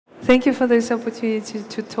Thank you for this opportunity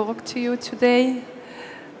to talk to you today.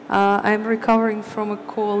 I'm recovering from a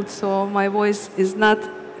cold, so my voice is not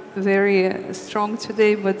very strong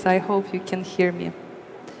today, but I hope you can hear me.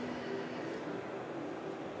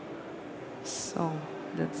 So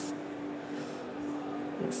that's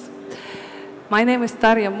yes. My name is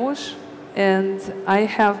Tarja Musch, and I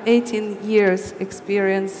have 18 years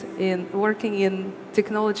experience in working in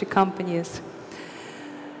technology companies.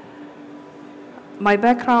 My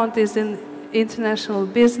background is in international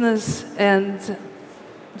business, and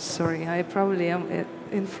sorry, I probably am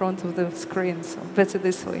in front of the screen, so better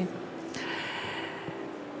this way.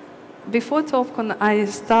 Before Topcon, I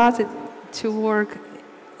started to work,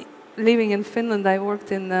 living in Finland. I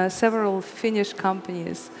worked in several Finnish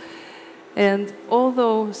companies. And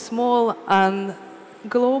although small on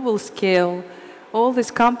global scale, all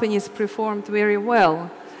these companies performed very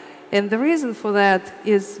well. And the reason for that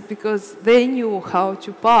is because they knew how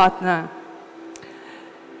to partner.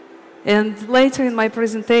 And later in my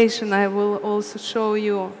presentation, I will also show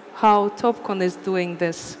you how Topcon is doing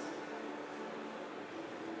this.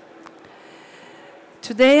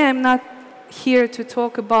 Today, I'm not here to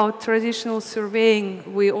talk about traditional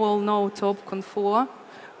surveying we all know Topcon for,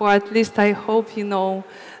 or at least I hope you know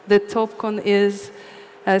that Topcon is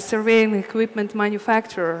a surveying equipment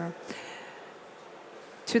manufacturer.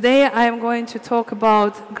 Today, I am going to talk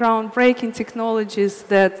about groundbreaking technologies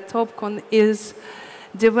that Topcon is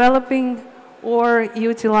developing or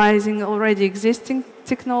utilizing already existing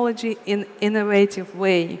technology in an innovative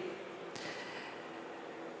way.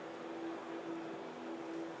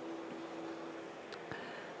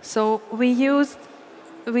 So we use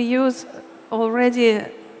already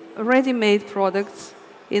ready-made products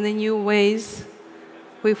in a new ways.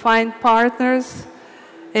 We find partners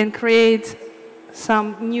and create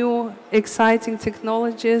some new exciting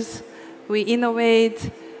technologies. We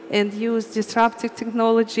innovate and use disruptive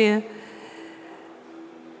technology.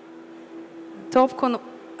 Topcon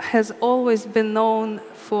has always been known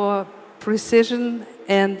for precision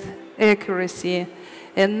and accuracy.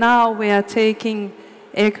 And now we are taking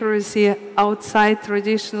accuracy outside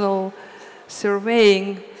traditional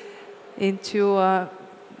surveying into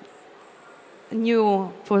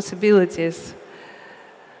new possibilities,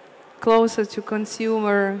 closer to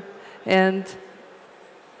consumer and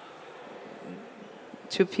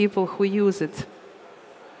to people who use it.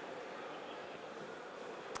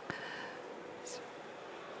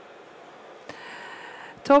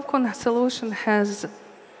 Topcon solution has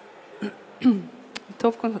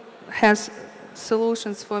Topcon has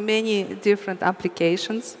solutions for many different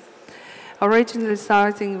applications, originally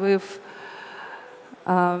starting with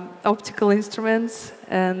optical instruments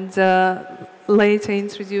and later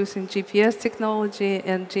introducing GPS technology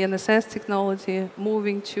and GNSS technology,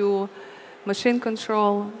 moving to machine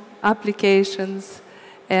control applications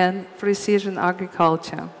and precision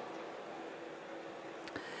agriculture.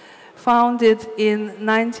 Founded in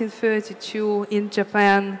 1932 in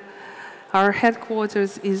Japan, our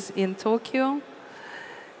headquarters is in Tokyo,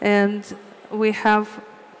 and we have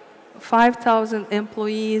 5,000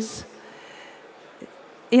 employees.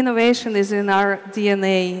 Innovation is in our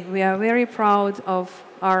DNA. We are very proud of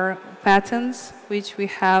our patents, which we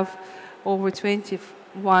have over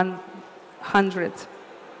 2,100.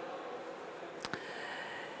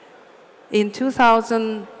 In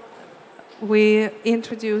 2000, we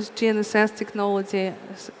introduced GNSS technology.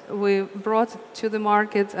 We brought to the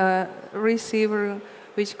market a receiver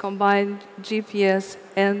which combined GPS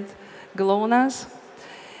and GLONASS.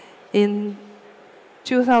 In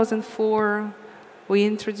 2004, we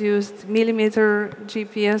introduced millimeter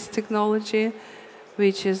GPS technology,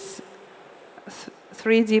 which is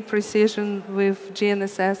 3D precision with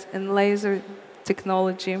GNSS and laser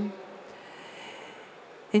technology.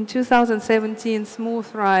 In 2017,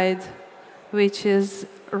 Smooth Ride, which is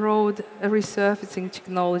road resurfacing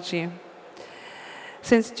technology.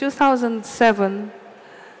 Since 2007,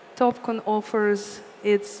 Topcon offers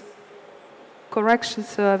its correction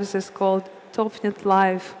services called TopNet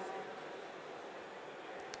Live.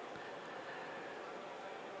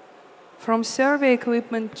 From survey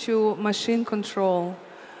equipment to machine control,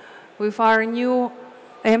 with our new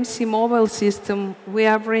MC mobile system, we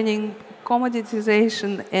are bringing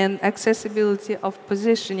commoditization and accessibility of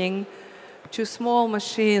positioning to small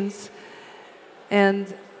machines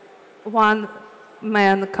and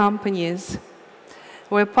one-man companies,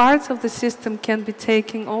 where parts of the system can be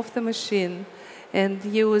taken off the machine and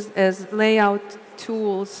used as layout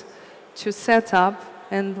tools to set up,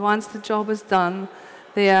 and once the job is done,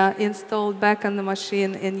 they are installed back on the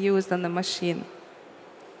machine and used on the machine.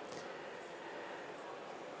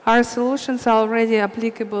 Our solutions are already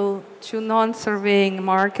applicable to non-surveying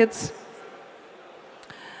markets.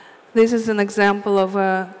 This is an example of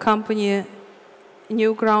a company,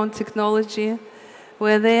 Newground Technology,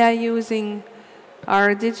 where they are using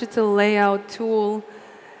our digital layout tool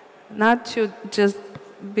not to just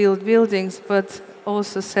build buildings, but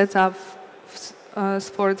also set up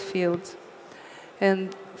sport fields.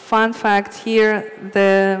 And fun fact here,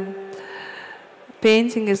 the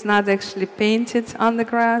painting is not actually painted on the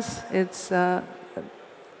grass, it's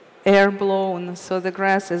air blown, so the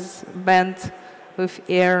grass is bent with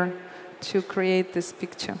air to create this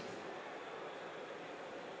picture.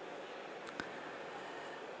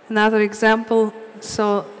 Another example,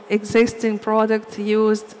 so existing product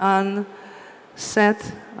used on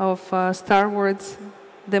set of Star Wars,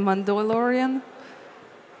 The Mandalorian.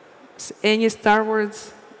 Any Star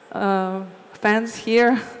Wars fans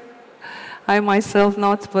here? I myself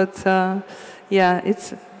not, but yeah,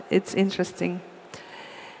 it's interesting.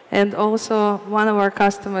 And also, one of our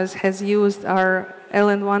customers has used our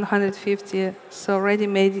LN150, so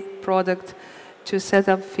ready-made product, to set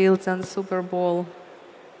up fields on Superbowl.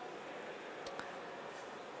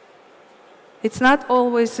 It's not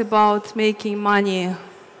always about making money.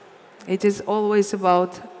 It is always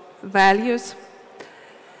about values.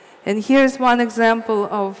 And here's one example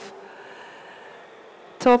of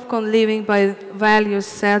Topcon'S living by values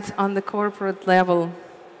set on the corporate level.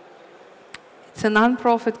 It's a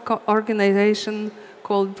non-profit organization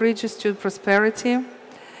called Bridges to Prosperity.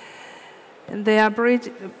 And they are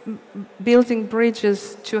building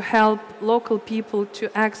bridges to help local people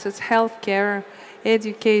to access healthcare,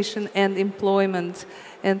 education, and employment.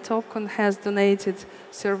 And Topcon'S has donated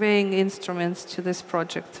surveying instruments to this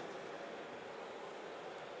project.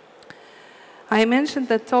 I mentioned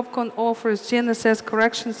that Topcon'S offers GNSS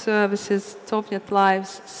correction services, TopNet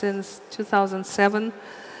Lives, since 2007.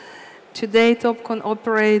 Today, Topcon'S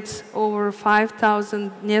operates over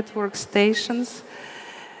 5,000 network stations.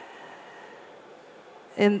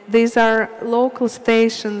 And these are local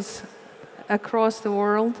stations across the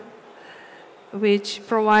world which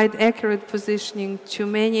provide accurate positioning to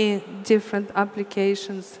many different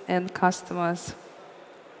applications and customers.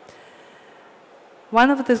 One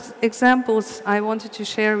of the examples I wanted to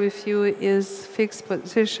share with you is Fixed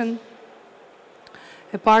Position,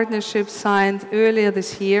 a partnership signed earlier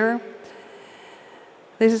this year.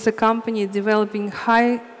 This is a company developing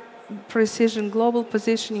high-precision global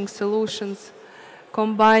positioning solutions,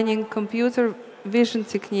 combining computer vision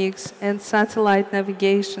techniques and satellite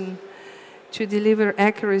navigation to deliver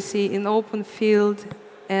accuracy in open field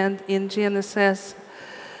and in GNSS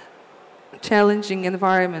challenging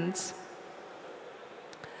environments.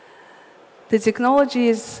 The technology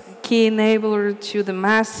is a key enabler to the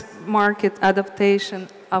mass market adaptation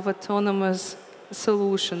of autonomous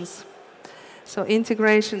solutions. So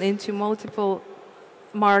integration into multiple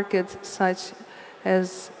markets such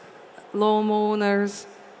as lawn mowers,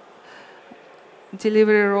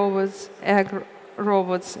 delivery robots, ag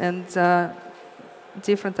robots, and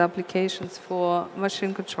different applications for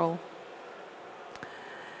machine control.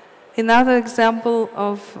 Another example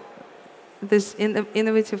of this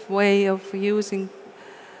innovative way of using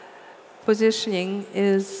positioning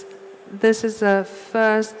is, this is a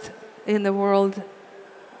first in the world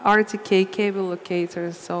RTK cable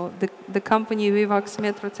locator. So the company Vivax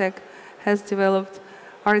Metrotech has developed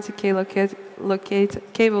RTK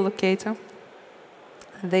cable locator.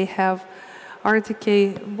 They have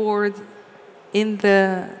RTK board in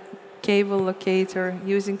the cable locator.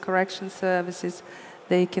 Using correction services,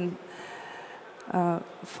 they can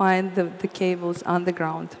find the cables on the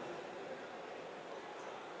ground.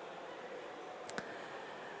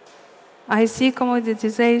 I see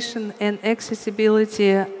commoditization and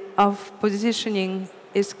accessibility of positioning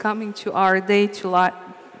is coming to our day-to-day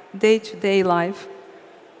life.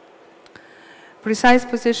 Precise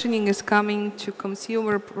positioning is coming to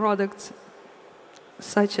consumer products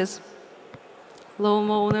such as lawn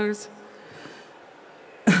mowers.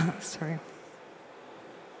 Sorry.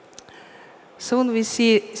 Soon we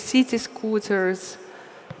see city scooters.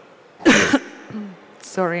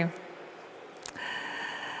 Sorry.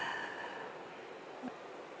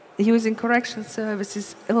 Using correction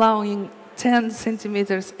services, allowing 10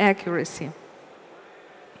 centimeters accuracy.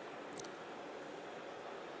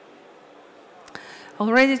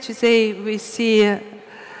 Already today, we see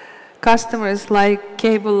customers like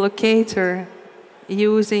Cable Locator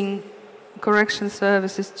using correction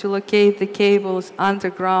services to locate the cables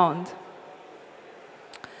underground.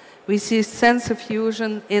 We see sensor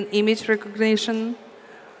fusion and image recognition.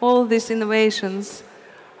 All these innovations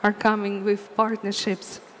are coming with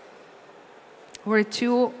partnerships where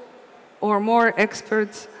two or more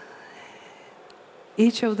experts,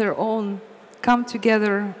 each of their own, come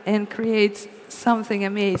together and create something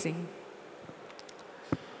amazing.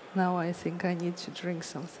 Now I think I need to drink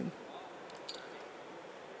something.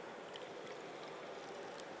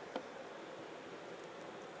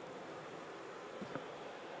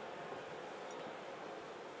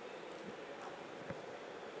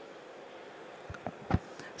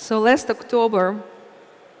 So last October,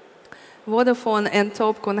 Vodafone and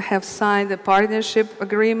Topcon have signed a partnership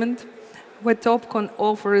agreement where Topcon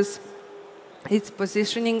offers its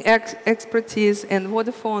positioning expertise and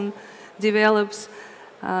Vodafone develops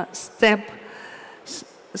STEP,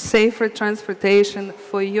 Safer Transportation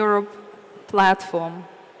for Europe platform.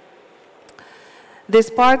 This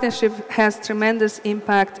partnership has tremendous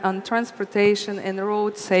impact on transportation and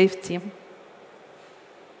road safety.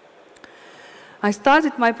 I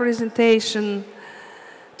started my presentation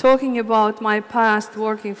talking about my past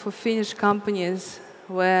working for Finnish companies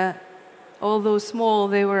where, although small,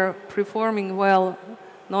 they were performing well,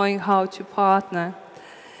 knowing how to partner.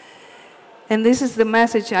 And this is the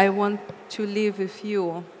message I want to leave with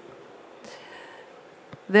you.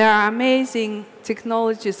 There are amazing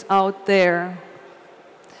technologies out there,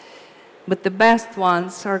 but the best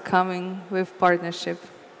ones are coming with partnership.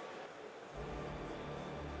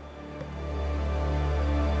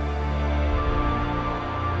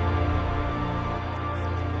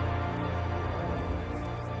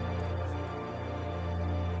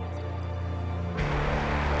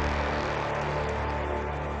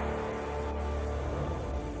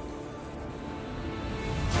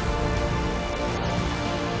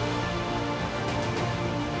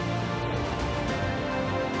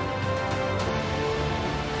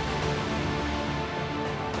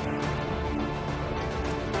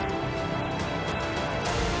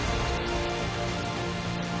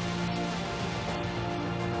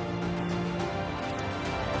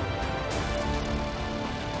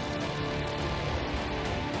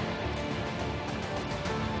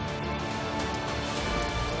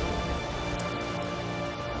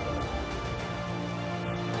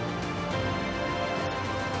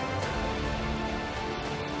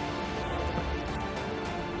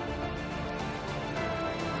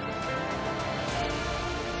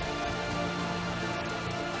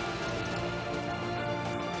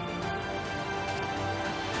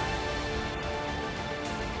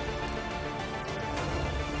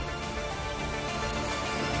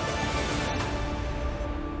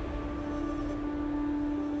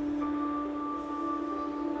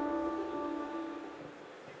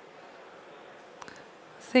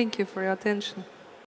 Thank you for your attention.